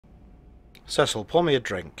Cecil, pour me a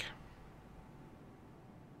drink.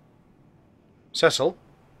 Cecil,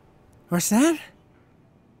 What's that?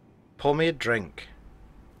 pour me a drink.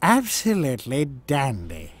 Absolutely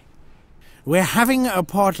dandy. We're having a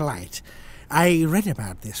port light. I read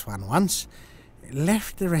about this one once.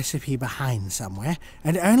 Left the recipe behind somewhere,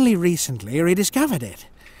 and only recently rediscovered it.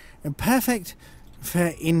 Perfect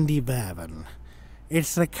for indie bourbon.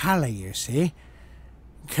 It's the colour, you see.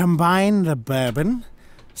 Combine the bourbon,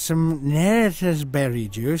 some Nerita's berry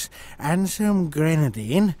juice, and some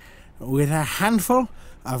grenadine with a handful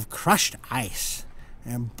of crushed ice.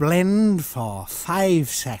 And blend for 5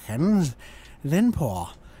 seconds, then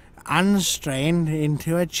pour, unstrained,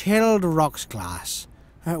 into a chilled rocks glass,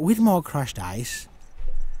 with more crushed ice.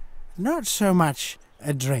 Not so much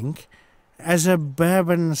a drink as a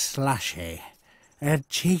bourbon slushy, a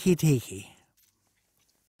cheeky tiki.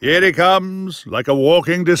 Here he comes, like a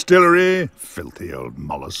walking distillery. Filthy old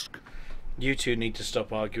mollusk. You two need to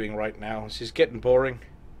stop arguing right now. This is getting boring.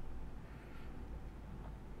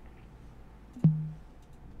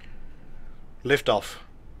 Lift off.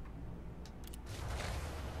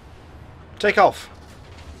 Take off.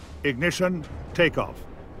 Ignition, takeoff.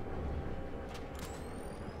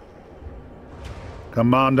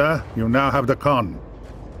 Commander, you now have the con.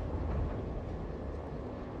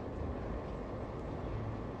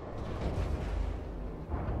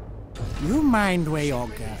 You mind where you're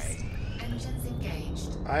going? Engines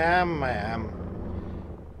engaged. I am.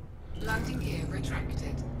 Landing gear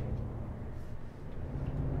retracted.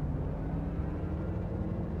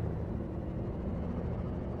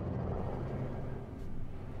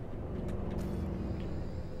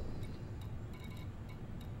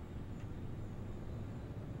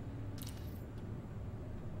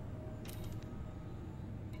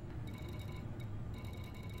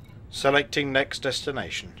 Selecting next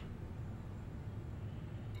destination.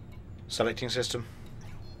 Selecting system.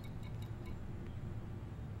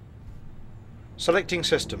 Selecting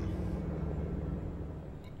system.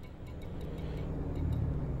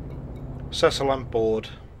 Cecil, I'm bored.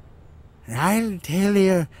 I'll tell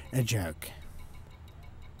you a joke.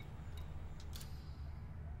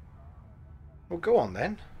 Well, go on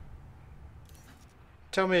then.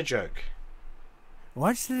 Tell me a joke.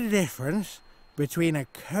 What's the difference between a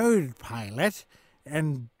code pilot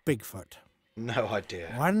and Bigfoot? No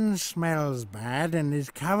idea. One smells bad and is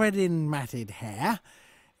covered in matted hair,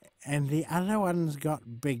 and the other one's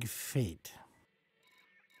got big feet.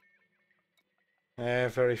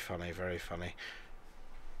 Very funny, very funny.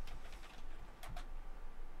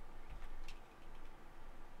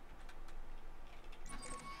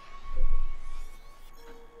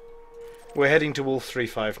 We're heading to Wolf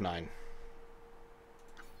 359.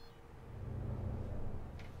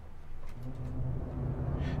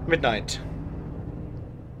 Midnight.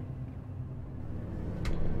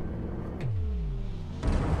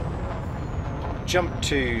 Jump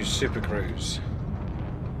to Super Cruise.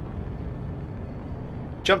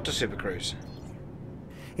 Jump to Super Cruise.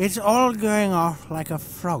 It's all going off like a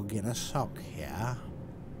frog in a sock here.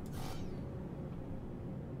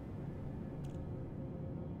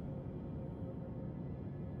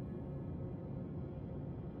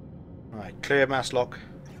 Right, clear mass lock.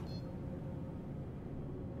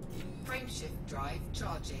 Frameshift drive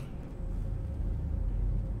charging.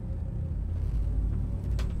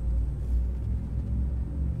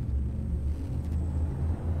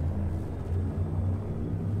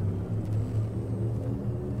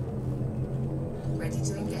 Ready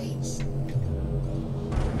to engage. 4,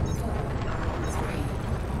 3,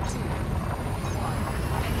 2, 1.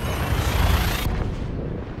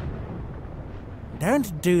 Engage.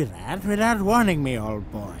 Don't do that without warning me,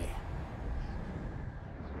 old boy.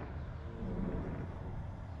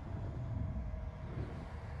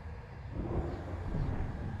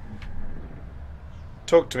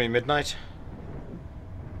 Talk to me, Midnight.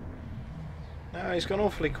 No, he's gone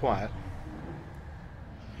awfully quiet.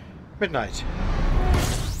 Midnight.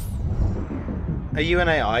 Are you an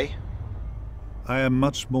AI? I am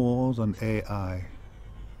much more than AI.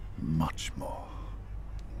 Much more.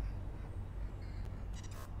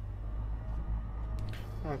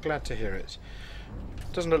 I'm glad to hear it.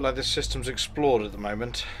 Doesn't look like this system's explored at the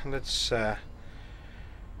moment. Let's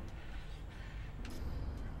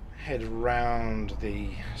head round the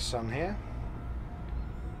sun here.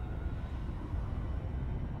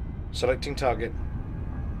 Selecting target.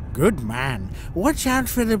 Good man. Watch out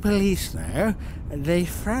for the police, though. They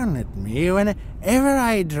frown at me whenever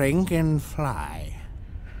I drink and fly.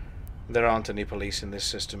 There aren't any police in this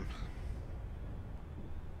system.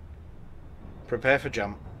 Prepare for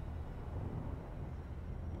jump.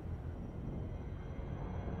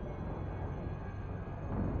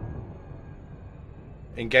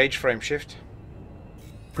 Engage frameshift.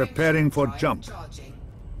 Preparing for Drive jump. charging.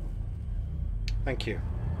 Thank you.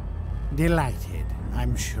 Delighted,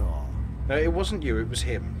 I'm sure. No, it wasn't you, it was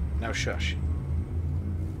him. Now shush.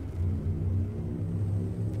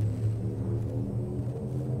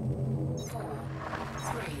 Four,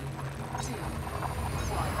 three, two,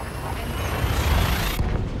 one.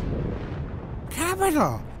 Engage.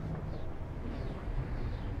 Capital!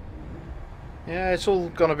 Yeah, it's all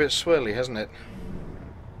gone a bit swirly, hasn't it?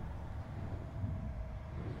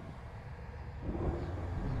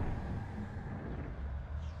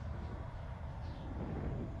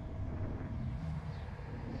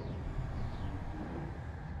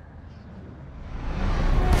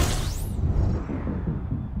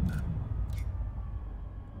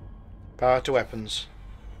 Power to weapons.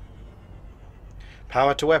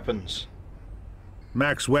 Power to weapons.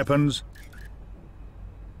 Max weapons.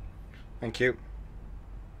 Thank you.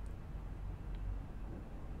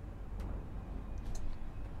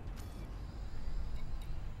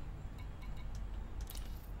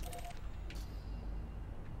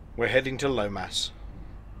 We're heading to Lomas.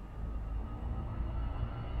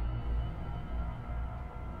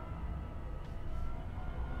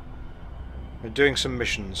 We're doing some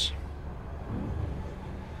missions.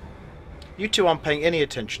 You two aren't paying any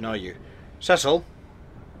attention, are you? Cecil?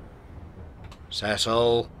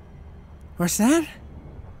 Cecil? What's that?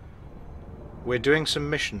 We're doing some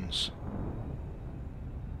missions.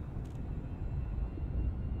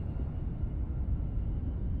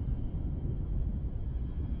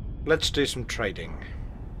 Let's do some trading.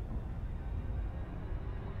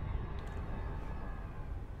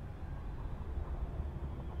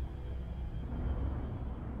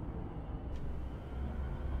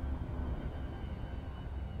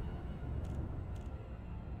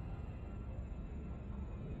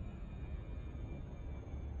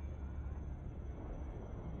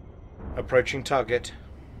 Approaching target.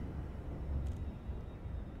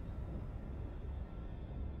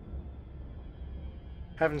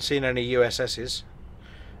 Haven't seen any USS's.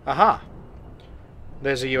 Aha!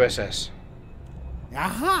 There's a USS.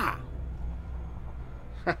 Aha!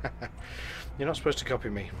 You're not supposed to copy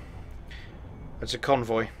me. It's a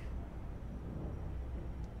convoy.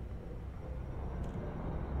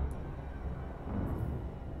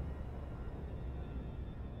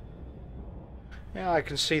 Yeah, I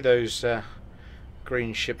can see those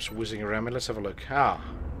green ships whizzing around me. Let's have a look. Ah,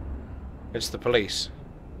 it's the police.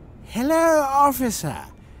 Hello, officer.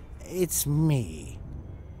 It's me,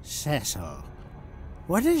 Cecil.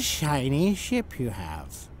 What a shiny ship you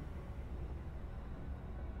have.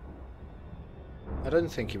 I don't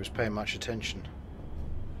think he was paying much attention.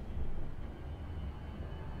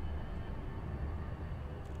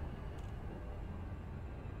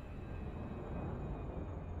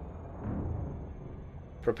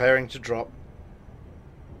 Preparing to drop.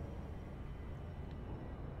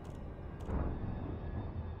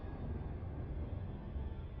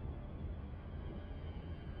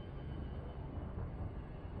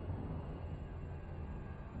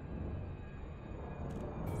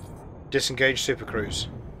 Disengage supercruise.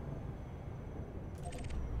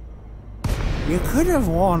 You could have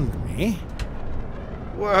warned me.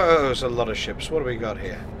 Whoa, there's a lot of ships. What do we got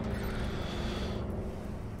here?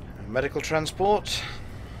 Medical transport.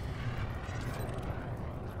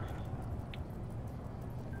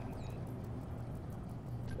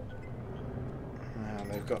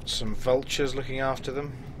 And they've got some vultures looking after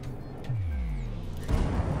them.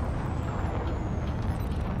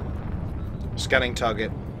 Scanning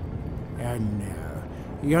target. Oh no.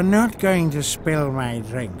 You're not going to spill my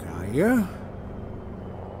drink, are you?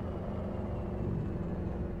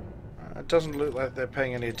 It doesn't look like they're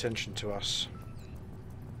paying any attention to us.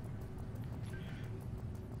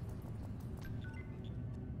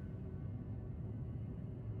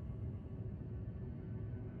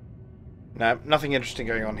 No, nothing interesting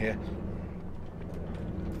going on here.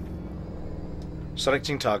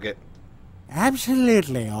 Selecting target.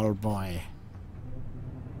 Absolutely, old boy.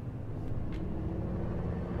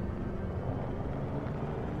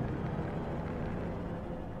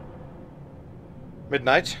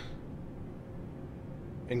 Midnight.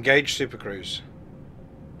 Engage supercruise.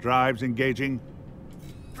 Drives engaging.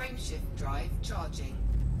 Frameshift drive charging.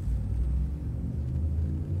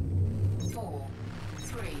 4,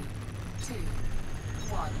 3, 2,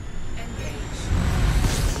 1. Engage.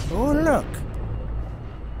 Oh, look.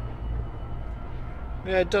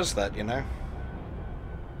 Yeah, it does that, you know.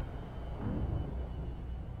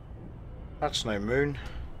 That's no moon.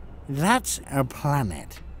 That's a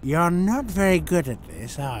planet. You're not very good at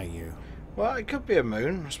this, are you? Well, it could be a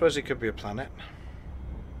moon. I suppose it could be a planet.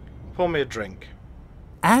 Pour me a drink.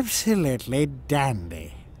 Absolutely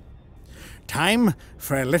dandy. Time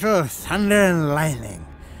for a little thunder and lightning.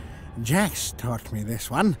 Jax taught me this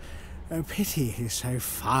one. A pity he's so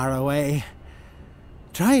far away.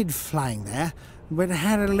 Tried flying there, but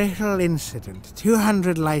had a little incident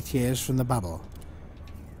 200 light years from the bubble.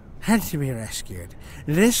 Had to be rescued.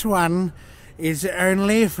 This one is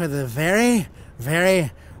only for the very,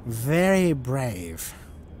 very, very brave.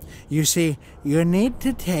 You see, you need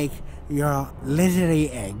to take your leathery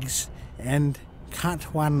eggs and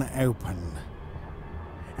cut one open.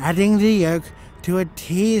 Adding the yolk to a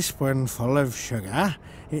teaspoonful of sugar,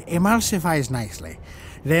 it emulsifies nicely.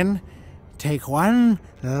 Then take one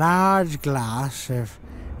large glass of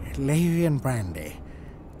Lavian brandy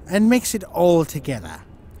and mix it all together,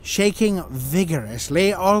 shaking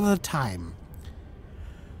vigorously all the time.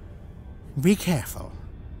 Be careful.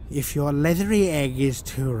 If your leathery egg is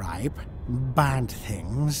too ripe, bad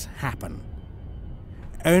things happen.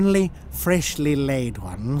 Only freshly laid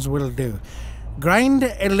ones will do. Grind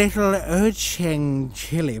a little Ocheng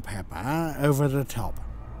chili pepper over the top.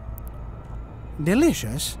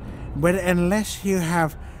 Delicious, but unless you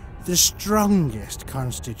have the strongest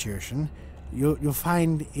constitution, you'll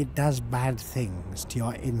find it does bad things to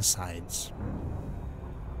your insides.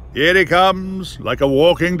 Here he comes, like a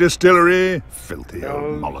walking distillery. Filthy old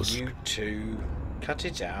Oh, mollusk. you two. Cut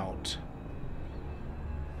it out.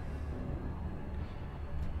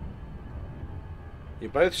 You're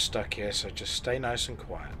both stuck here, so just stay nice and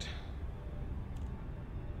quiet.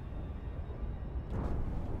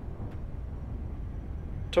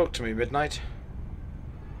 Talk to me, Midnight.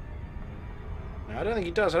 No, I don't think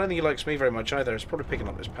he does. I don't think he likes me very much either. He's probably picking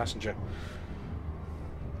up this passenger.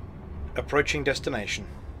 Approaching destination.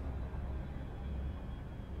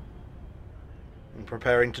 And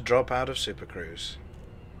preparing to drop out of Super Cruise.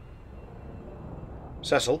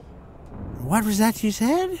 Cecil, What was that you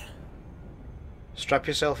said? strap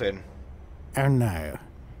yourself in. Oh no.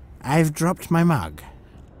 I've dropped my mug.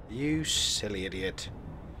 You silly idiot.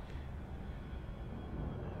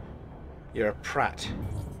 You're a prat.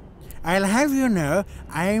 I'll have you know,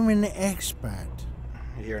 I'm an expert.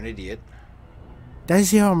 You're an idiot.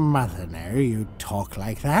 Does your mother know you talk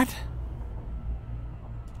like that?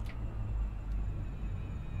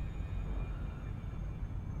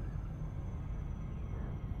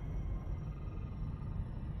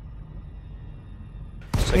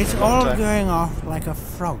 It's all going off like a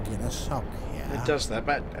frog in a sock here. It does that,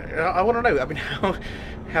 but I want to know. I mean,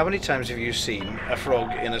 how many times have you seen a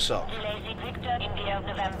frog in a sock? Lazy Victor, India,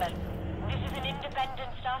 November. This is an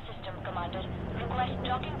independent star system, Commander. Request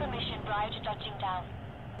docking permission prior to touching down.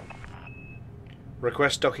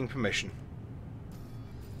 Request docking permission.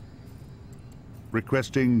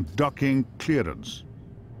 Requesting docking clearance.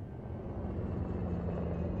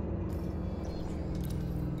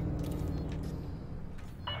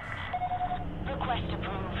 Request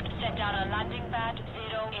approved. Set down on landing pad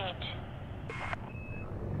 08.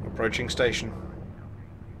 Approaching station.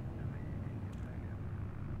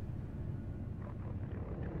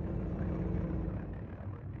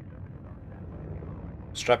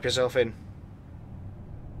 Strap yourself in.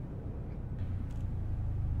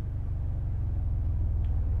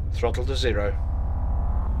 Throttle to 0.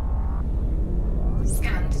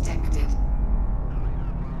 Scan detected.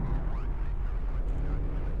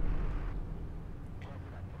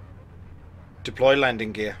 Deploy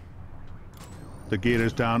landing gear. The gear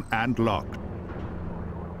is down and locked.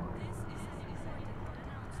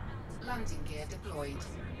 Landing gear deployed.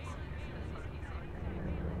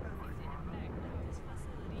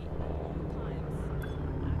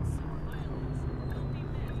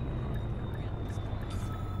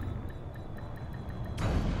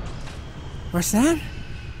 What's that?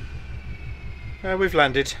 We've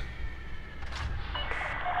landed.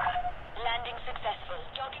 Landing successful.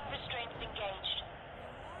 Docking restraints engaged.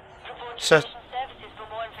 Report to Ce- station services for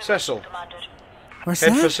more information, Cecil. Commander. What's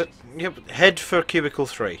Head that? for yep, head for cubicle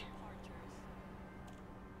 3.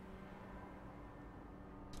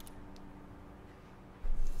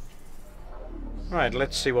 Right,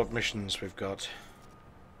 let's see what missions we've got.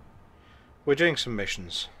 We're doing some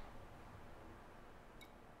missions.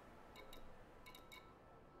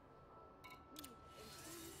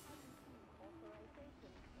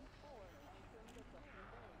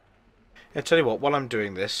 I tell you what, while I'm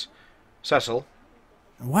doing this, Cecil,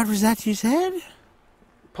 What was that you said?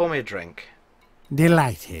 pour me a drink.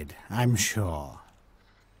 Delighted, I'm sure.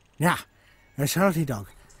 Yeah, a salty dog.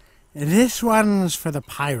 This one's for the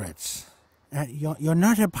pirates. You're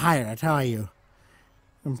not a pirate, are you?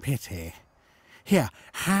 Pity. Here,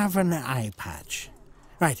 have an eye patch.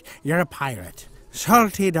 Right, you're a pirate.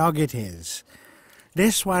 Salty dog it is.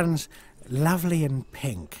 This one's lovely and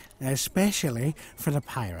pink, especially for the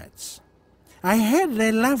pirates. I heard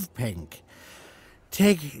they love pink.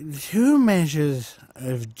 Take 2 measures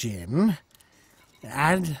of gin,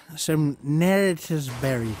 add some Nerita's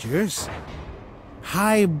berry juice.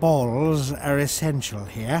 High balls are essential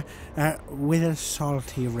here, with a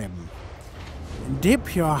salty rim.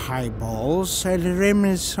 Dip your high balls so the rim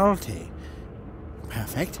is salty.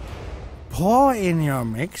 Perfect. Pour in your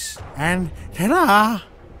mix, and ta-da!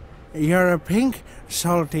 You're a pink,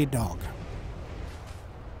 salty dog.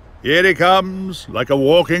 Here he comes, like a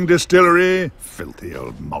walking distillery. Filthy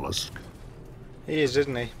old mollusk. He is,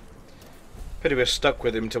 isn't he? Pity we're stuck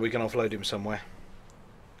with him till we can offload him somewhere.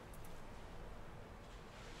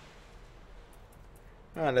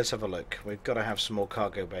 Alright, let's have a look. We've got to have some more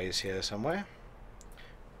cargo bays here somewhere.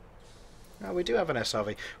 Oh, we do have an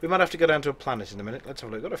SRV. We might have to go down to a planet in a minute. Let's have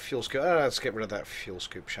a look. Got a fuel scoop. Oh, let's get rid of that fuel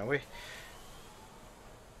scoop, shall we?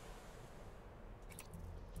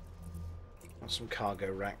 Got some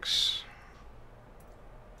cargo racks.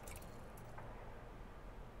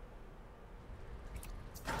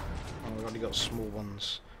 Oh, we've only got small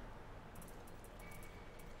ones.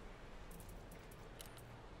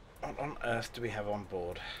 What on earth do we have on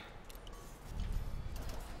board?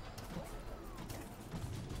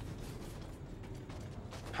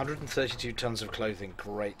 $132 tons of clothing.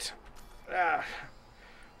 Great. Ah,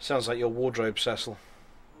 sounds like your wardrobe, Cecil.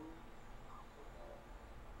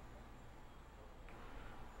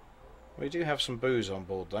 We do have some booze on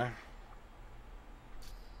board, though.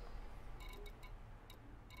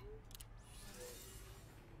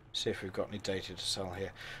 See if we've got any data to sell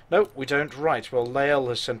here. No, we don't. Right, well, Lael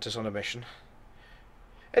has sent us on a mission.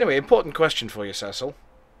 Anyway, important question for you, Cecil.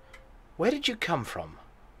 Where did you come from?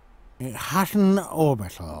 Hutton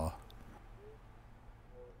Orbital.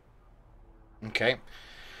 Okay.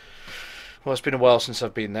 Well, it's been a while since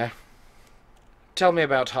I've been there. Tell me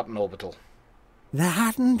about Hutton Orbital. The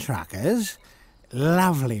Hutton truckers,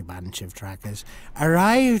 lovely bunch of truckers,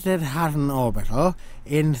 arrived at Hutton Orbital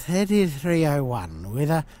in 3301 with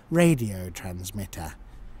a radio transmitter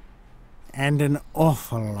and an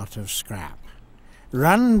awful lot of scrap,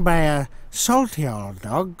 run by a salty old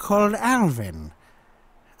dog called Alvin.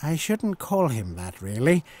 I shouldn't call him that,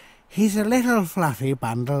 really. He's a little fluffy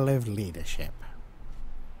bundle of leadership.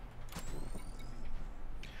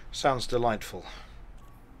 Sounds delightful.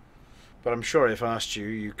 But I'm sure if I asked you,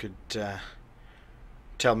 you could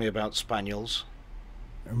tell me about spaniels.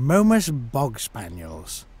 Momus bog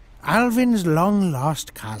spaniels. Alvin's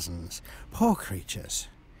long-lost cousins. Poor creatures.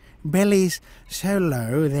 Bellies so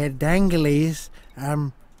low their danglies,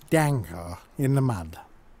 dangle in the mud.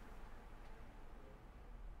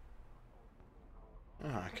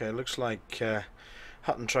 Oh, okay, looks like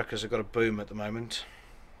Hutton truckers have got a boom at the moment.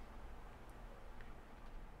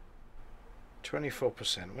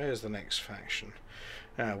 24%. Where's the next faction?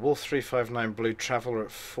 Wolf 359 Blue Traveller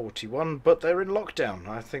at 41, but they're in lockdown.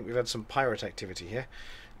 I think we've had some pirate activity here.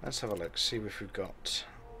 Let's have a look, see if we've got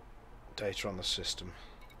data on the system.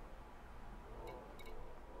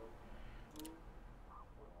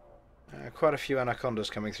 Quite a few anacondas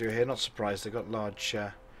coming through here. Not surprised. They've got large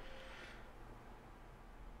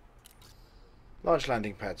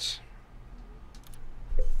landing pads.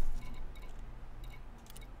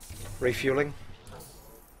 Refueling.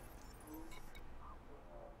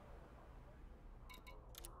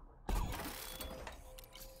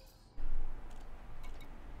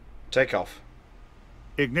 Take off.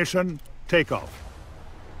 Ignition, take off.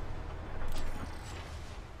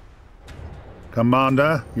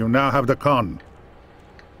 Commander, you now have the con.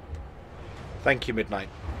 Thank you, Midnight.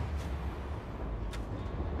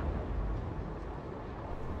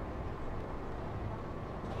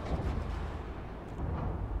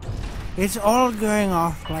 It's all going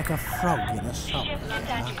off like a frog in a sock. Ship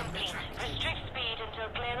contact complete. Restrict speed until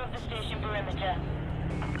clear of the station perimeter.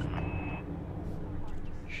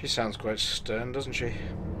 She sounds quite stern, doesn't she?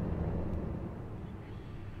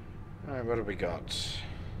 Alright, what have we got?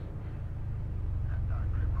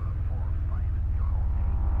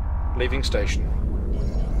 Leaving station.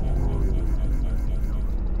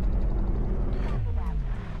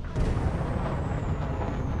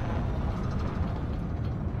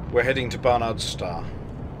 We're heading to Barnard's Star.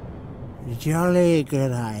 Jolly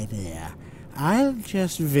good idea. I'll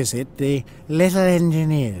just visit the little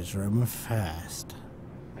engineer's room first.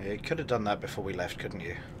 You could have done that before we left, couldn't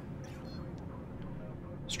you?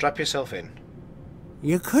 Strap yourself in.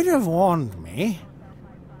 You could have warned me.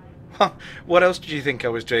 What else did you think I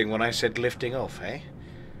was doing when I said lifting off, eh?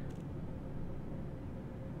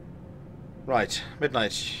 Right,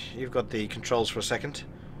 Midnight, you've got the controls for a second.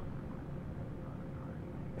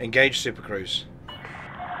 Engage supercruise.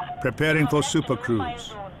 Preparing for Fire supercruise.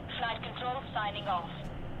 zone. Flight control signing off.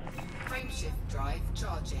 Frameshift drive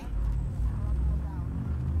charging.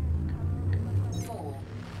 4,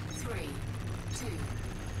 3, 2,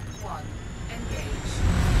 1.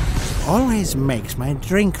 Engage. Always makes my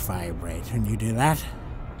drink vibrate when you do that.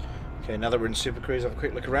 Okay, now that we're in supercruise, have a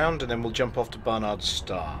quick look around, and then we'll jump off to Barnard's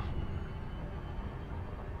Star.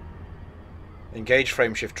 Engage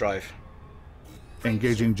frameshift drive.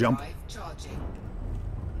 Engaging jump. Drive charging.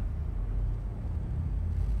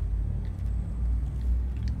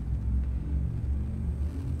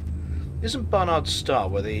 Isn't Barnard's Star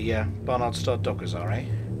where the Barnard Star dockers are, eh?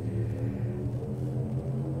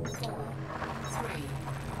 4, 3,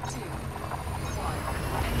 2,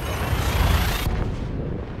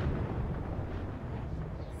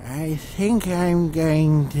 1. I think I'm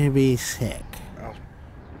going to be sick. Oh,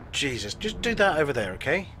 Jesus. Just do that over there,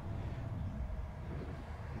 okay?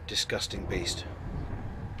 Disgusting beast.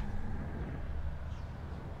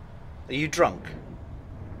 Are you drunk?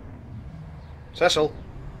 Cecil?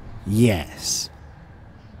 Yes.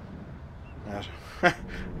 It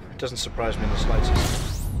doesn't surprise me in the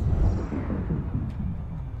slightest.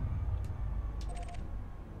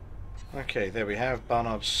 Okay, there we have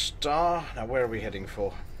Barnard's Star. Now where are we heading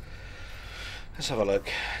for? Let's have a look.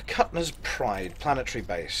 Cutner's Pride, planetary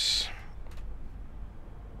base.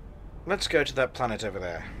 Let's go to that planet over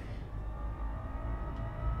there.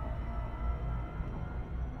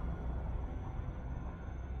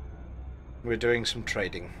 We're doing some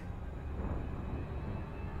trading.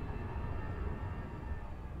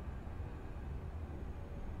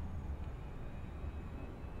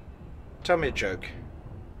 Tell me a joke.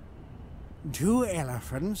 2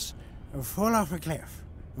 elephants fall off a cliff.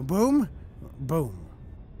 Boom, boom.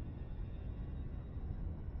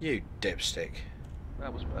 You dipstick.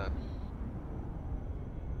 That was bad.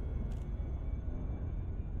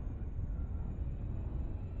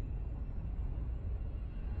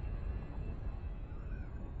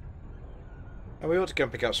 And we ought to go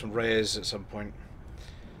and pick up some rares at some point.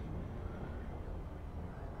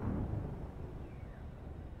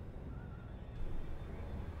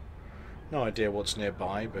 No idea what's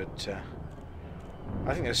nearby, but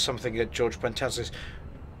I think there's something at George Pantas's.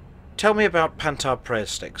 Tell me about Pantar prayer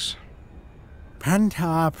sticks.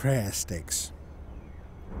 Pantar prayer sticks.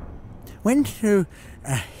 Went through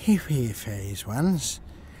a hippie phase once.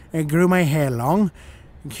 I grew my hair long,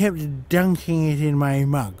 kept dunking it in my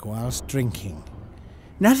mug whilst drinking.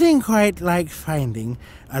 Nothing quite like finding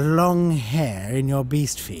a long hair in your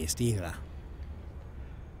beast feast either.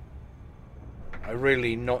 I'm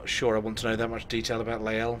really not sure I want to know that much detail about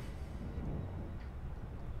Lael.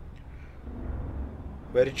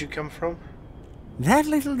 Where did you come from? That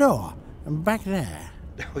little door, back there.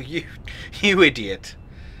 Oh, you idiot.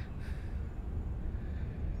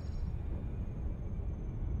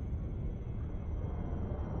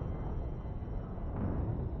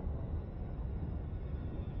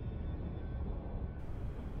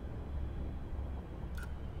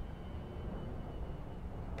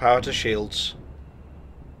 Power to shields.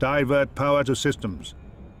 Divert power to systems.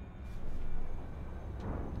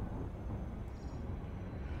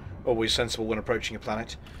 Always sensible when approaching a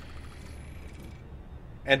planet.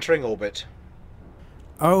 Entering orbit.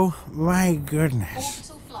 Oh my goodness.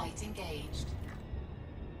 Orbital flight engaged.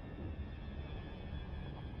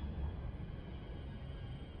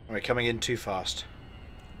 We're coming in too fast.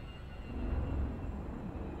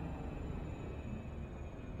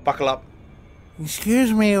 Buckle up.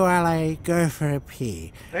 Excuse me while I go for a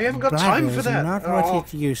pee. No, you haven't got time for Bladder's that. Not Oh. what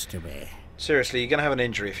it used to be. Seriously, you're going to have an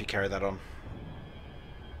injury if you carry that on.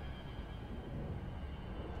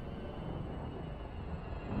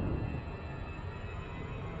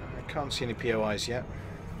 I can't see any POIs yet.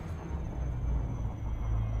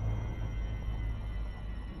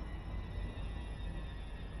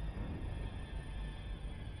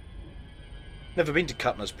 Never been to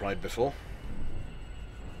Cutner's Pride before.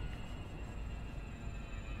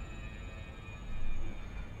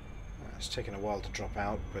 It's taken a while to drop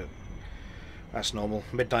out, but that's normal.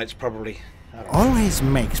 Midnight's probably... I don't know. Always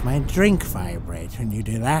makes my drink vibrate when you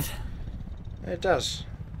do that. It does.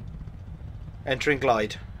 Entering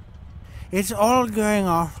glide. It's all going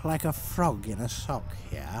off like a frog in a sock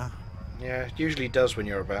here. Yeah, it usually does when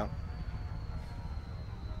you're about.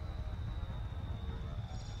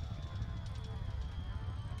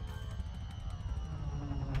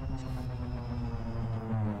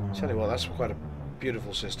 Tell you what, that's quite a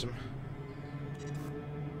beautiful system.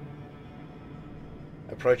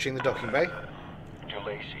 Approaching the docking bay. To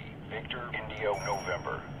Lacey, Victor, Indio,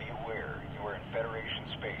 November. Be aware, you are in Federation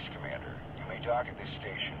space, Commander. You may redock at this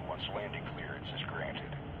station once landing clearance is granted.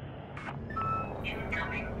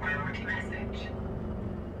 Incoming priority message.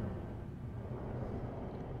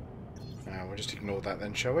 We'll just ignore that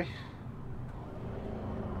then, shall we?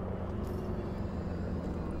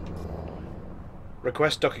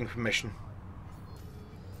 Request docking permission.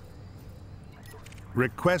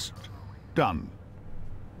 Request done.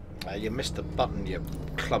 You missed the button, you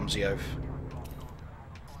clumsy oaf.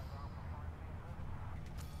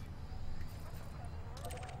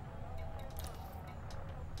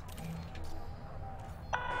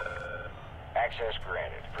 Access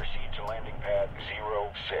granted. Proceed to landing pad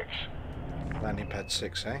 06. Landing pad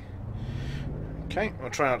 6, eh? Okay,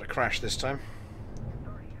 we'll try not to crash this time.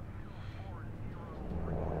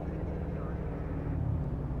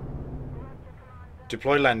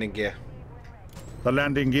 Deploy landing gear. The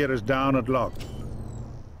landing gear is down and locked.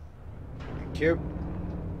 Thank you.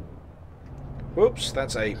 Whoops,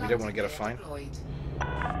 that's 8. We don't want to get a fine. Deployed.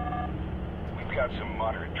 We've got some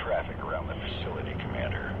moderate traffic around the facility,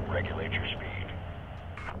 Commander. Regulate your speed.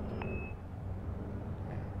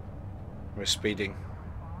 We're speeding.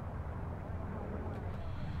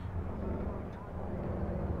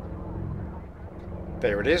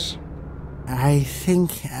 There it is. I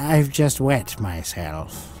think I've just wet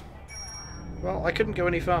myself. Well, I couldn't go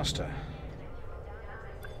any faster.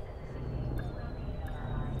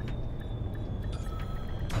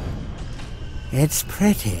 It's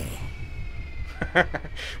pretty.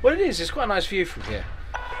 Well, it is. It's quite a nice view from here.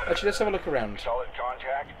 Actually, let's have a look around. Solid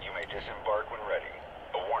contact. You may disembark when ready.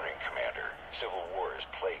 A warning, Commander. Civil war is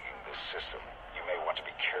plaguing this system. You may want to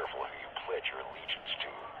be careful who you pledge your allegiance to.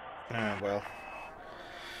 Ah, well.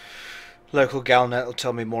 Local Galnet will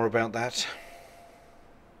tell me more about that.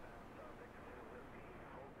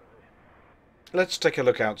 Let's take a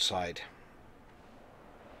look outside.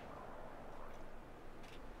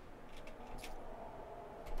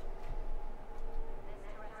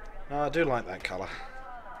 Oh, I do like that colour.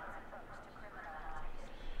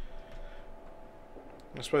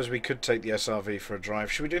 I suppose we could take the SRV for a drive.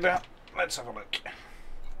 Should we do that? Let's have a look.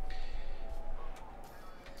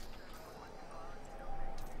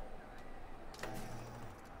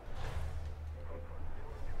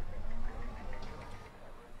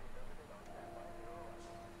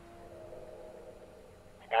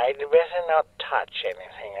 I'd better not touch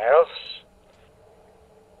anything else.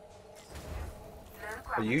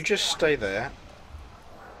 Well, you just stay there.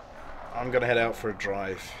 I'm going to head out for a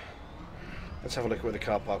drive. Let's have a look at where the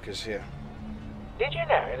car park is here. Did you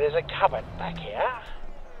know there's a cupboard back here?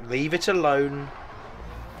 Leave it alone.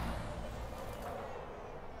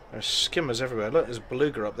 There's skimmers everywhere. Look, there's a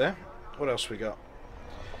beluga up there. What else we got?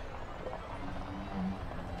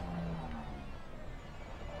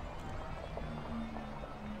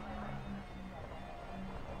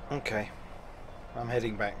 Okay. I'm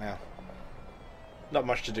heading back now. Not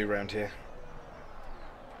much to do around here.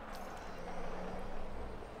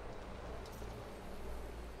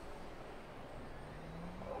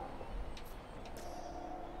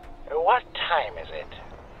 What time is it?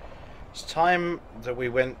 It's time that we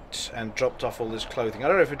went and dropped off all this clothing. I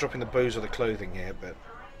don't know if we're dropping the booze or the clothing here, but...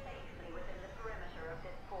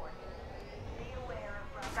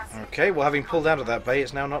 Okay, well, having pulled out of that bay,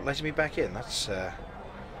 it's now not letting me back in. That's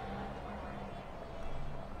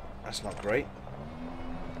not great.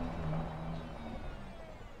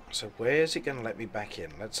 So where's it going to let me back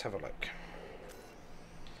in? Let's have a look.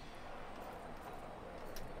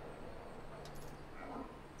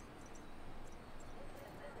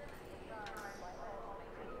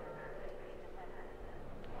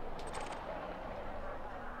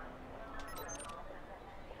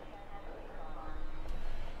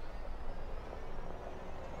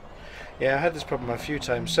 Yeah, I had this problem a few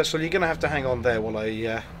times. Cecil, you're going to have to hang on there while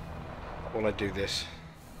I do this.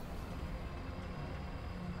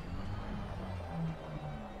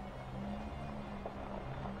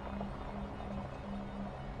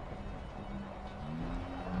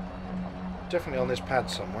 Definitely on this pad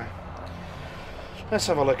somewhere. Let's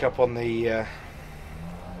have a look up on the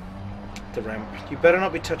ramp. You better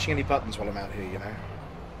not be touching any buttons while I'm out here, you know.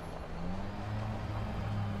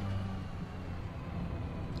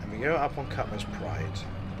 There we go, up on Cutler's Pride.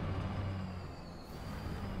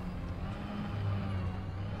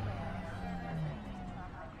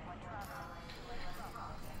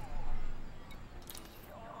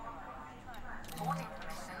 Boarding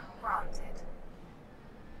permission granted.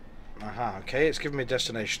 Aha, okay, it's given me a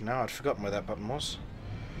destination now. I'd forgotten where that button was.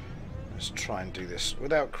 Let's try and do this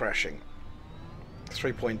without crashing.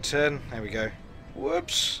 3.10, there we go.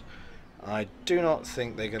 Whoops! I do not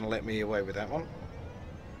think they're going to let me away with that one.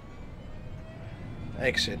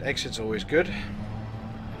 Exit. Exit's always good.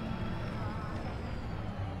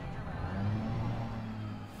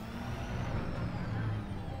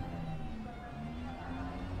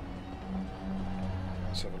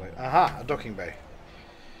 Let's have a look. Aha! A docking bay.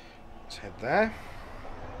 Let's head there.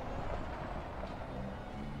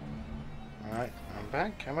 Alright, I'm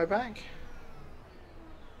back. Am I back?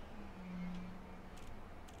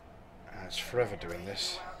 It's forever doing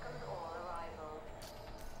this.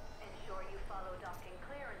 Ensure you follow docking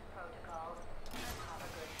clearance protocols and have a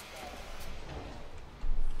good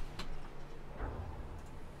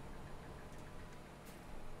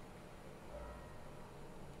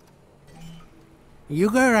stay. You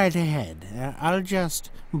go right ahead. I'll just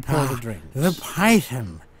pour the drink. The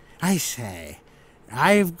Python. I say,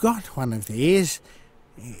 I've got one of these.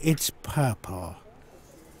 It's purple.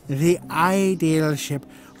 The ideal ship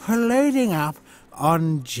for loading up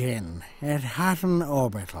on gin at Hutton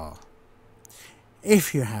Orbital.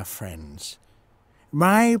 If you have friends.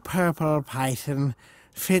 My purple Python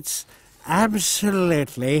fits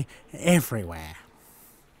absolutely everywhere.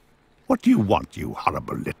 What do you want, you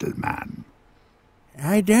horrible little man?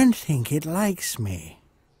 I don't think it likes me.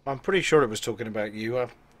 I'm pretty sure it was talking about you. I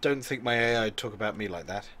don't think my AI would talk about me like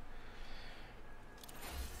that.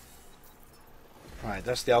 Right,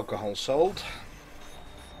 that's the alcohol sold.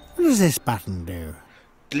 What does this button do?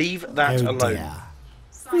 Leave that Oh alone. dear.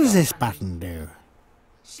 What does this button do?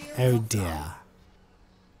 Oh dear.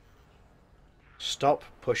 Stop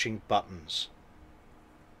pushing buttons.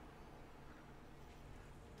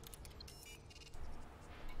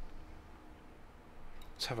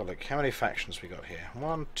 Let's have a look. How many factions we got here?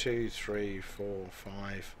 1, 2, 3, 4,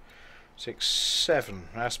 5, 6, 7.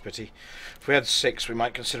 That's a pity. If we had 6, we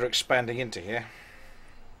might consider expanding into here.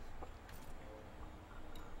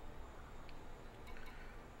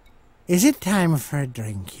 Is it time for a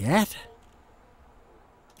drink yet?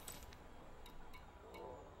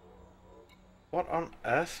 What on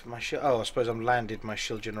earth? My shield. Oh, I suppose I'm landed. My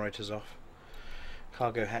shield generator's off.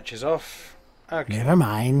 Cargo hatch is off. Okay. Never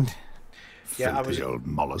mind. Yeah, I Filthy was. old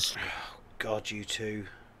mollusk. God, you two.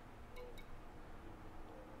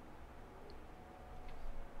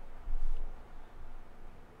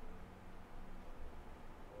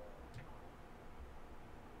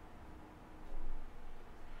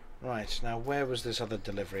 Right, now where was this other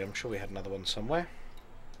delivery? I'm sure we had another one somewhere.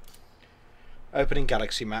 Opening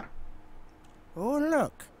galaxy map. Oh,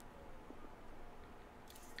 look.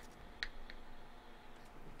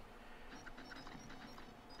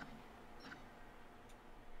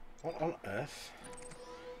 What on earth?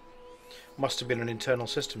 Must have been an internal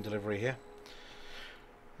system delivery here.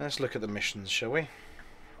 Let's look at the missions, shall we?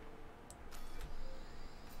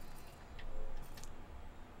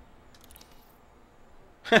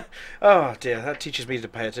 Oh dear, that teaches me to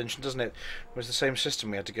pay attention, doesn't it? It was the same system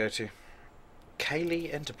we had to go to.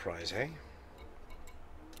 Cayley Enterprise, eh?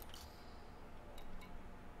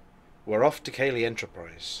 We're off to Cayley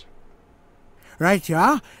Enterprise. Right you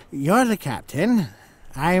are. You're the captain.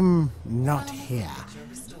 I'm not here.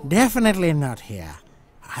 Definitely not here.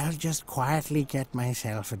 I'll just quietly get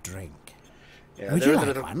myself a drink. Yeah, Would they're you in the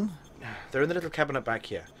like little, one? They're in the little cabinet back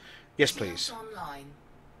here. Yes, please. Online.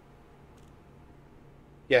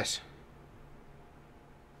 Yes.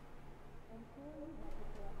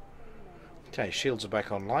 Okay, shields are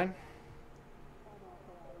back online.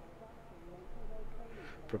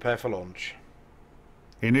 Prepare for launch.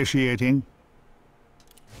 Initiating.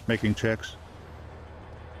 Making checks.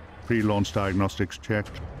 Pre-launch diagnostics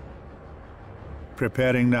checked.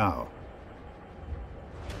 Preparing now.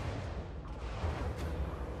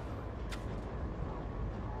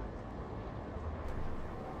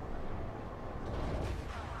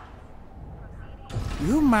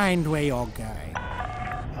 You mind where you're going.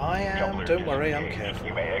 I am. Don't worry, I'm careful.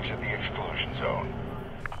 You may exit the exclusion zone.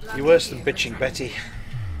 You're worse than bitching Betty.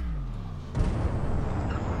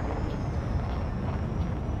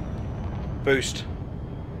 Boost.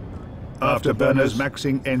 Afterburners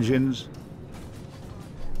maxing engines.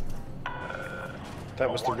 That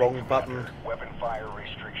was the wrong button. Weapon fire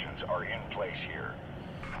restrictions are in place here.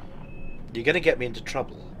 You're going to get me into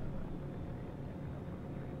trouble.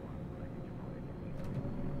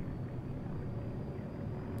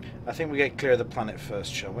 I think we get clear of the planet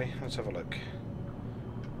first, shall we? Let's have a look.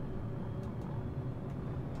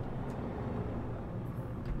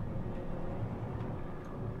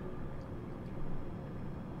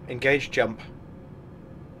 Engage jump.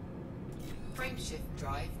 Frameshift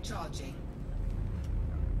drive charging.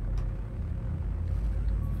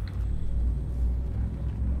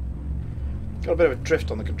 Got a bit of a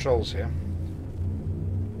drift on the controls here.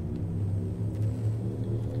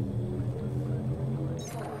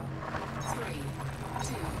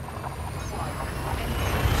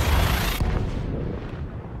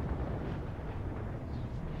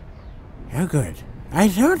 Oh, good. I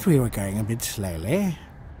thought we were going a bit slowly.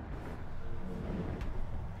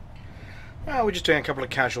 Oh, we're just doing a couple of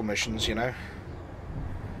casual missions, you know.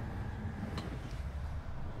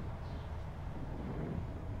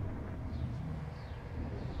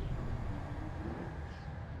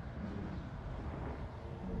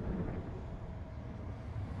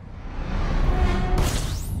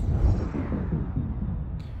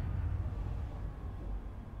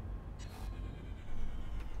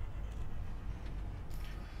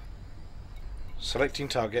 Selecting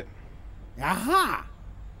target. Aha!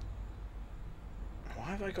 Why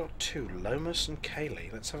have I got two? Lomas and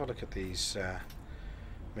Kaylee. Let's have a look at these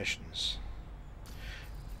missions.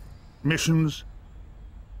 Missions?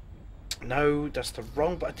 No, that's the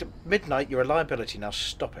wrong button. Midnight, you're a liability. Now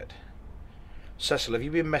stop it. Cecil, have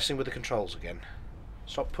you been messing with the controls again?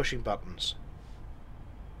 Stop pushing buttons.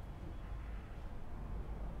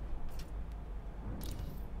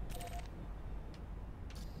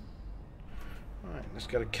 Right, let's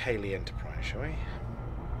go to Kaylee Enterprise, shall we?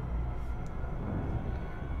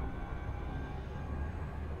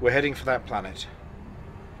 We're heading for that planet.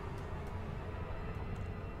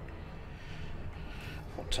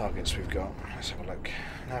 What targets we've got? Let's have a look.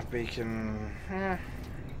 Nav beacon.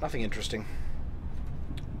 Nothing interesting.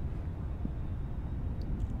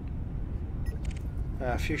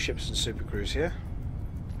 A few ships and supercruise here.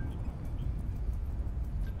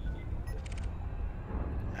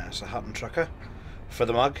 That's a Hutton trucker. For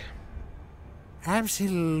the mug.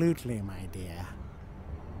 Absolutely, my dear.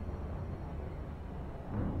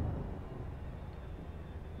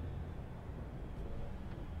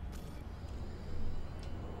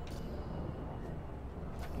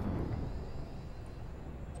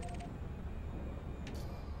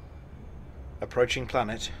 Approaching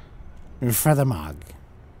planet. For the mug.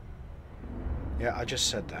 Yeah, I just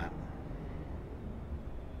said that.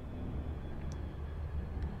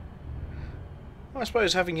 I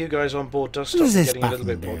suppose having you guys on board does stop What does me this getting a little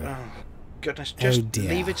bit button bored. do? Oh, goodness, just dear.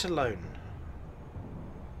 leave it alone.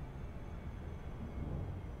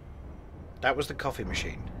 That was the coffee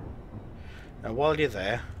machine. Now, while you're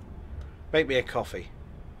there, make me a coffee.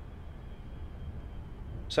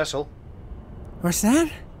 Cecil, What's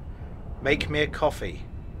that? make me a coffee.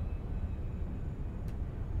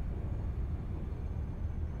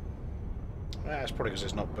 That's probably because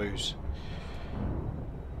it's not booze.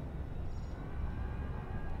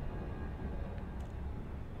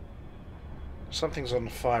 Something's on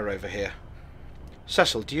fire over here.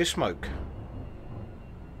 Cecil, do you smoke?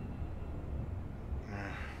 I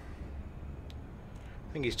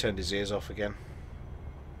think he's turned his ears off again.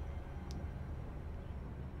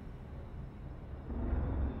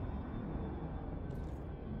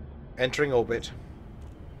 Entering orbit.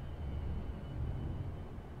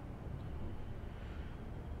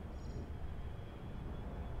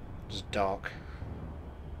 It's dark.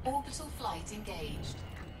 Orbital flight engaged.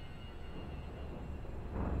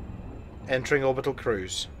 Entering orbital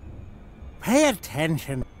cruise. Pay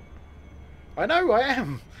attention. I know, I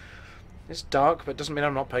am. It's dark, but it doesn't mean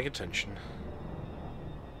I'm not paying attention.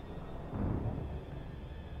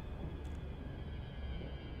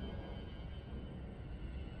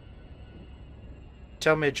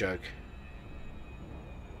 Tell me a joke.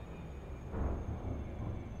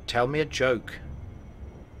 Tell me a joke.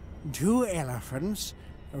 2 elephants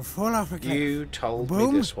fall off a cliff. You told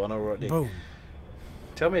Boom. me this one already. Boom.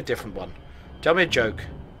 Tell me a different one. Tell me a joke.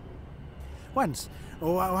 Once,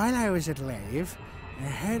 while I was at Lave, I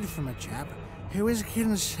heard from a chap who was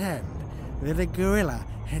concerned that a gorilla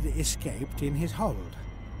had escaped in his hold.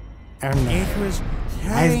 And it was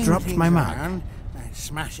I've dropped my mug. Around,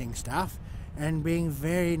 smashing stuff and being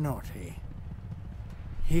very naughty.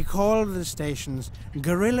 He called the station's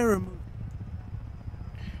gorilla removal.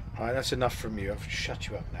 Alright, that's enough from you. I've shut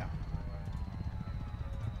you up now.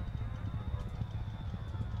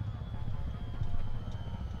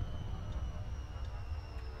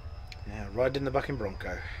 Yeah, ride in the bucking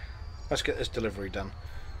Bronco. Let's get this delivery done.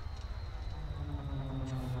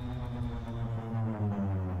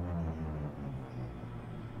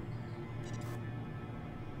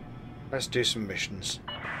 Let's do some missions.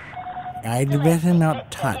 I'd better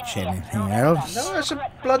not touch anything else. No, that's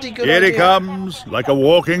a bloody good Here idea. he comes, like a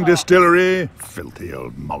walking distillery. Filthy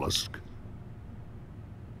old mollusk.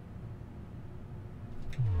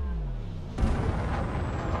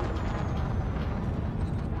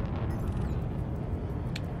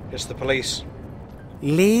 It's the police.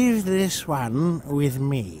 Leave this one with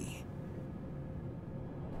me.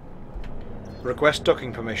 Request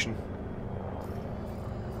docking permission.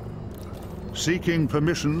 Seeking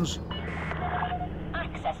permissions.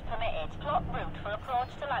 Access permitted. Plot route for approach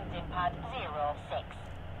to landing pad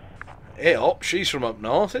Hey, up, she's from up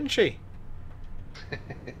north, isn't she?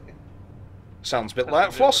 Sounds a bit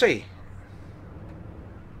like Flossie.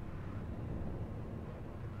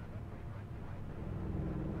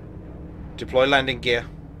 Deploy landing gear.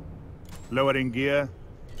 Lowering gear.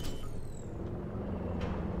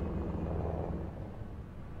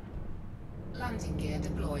 Landing gear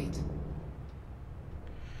deployed.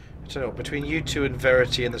 I tell you what, between you two and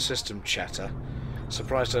Verity and the system chatter,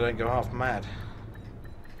 surprised I don't go half mad.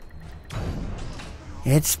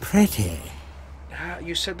 It's pretty.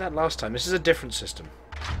 You said that last time. This is a different system.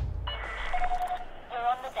 You're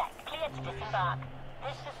on the deck, cleared to disembark.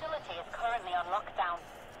 This facility is currently on lockdown.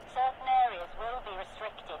 Certain areas will be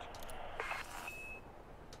restricted.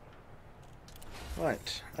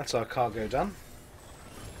 Right, that's our cargo done.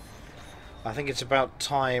 I think it's about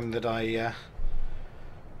time that I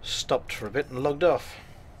stopped for a bit and logged off.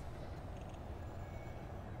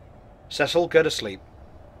 Cecil, go to sleep.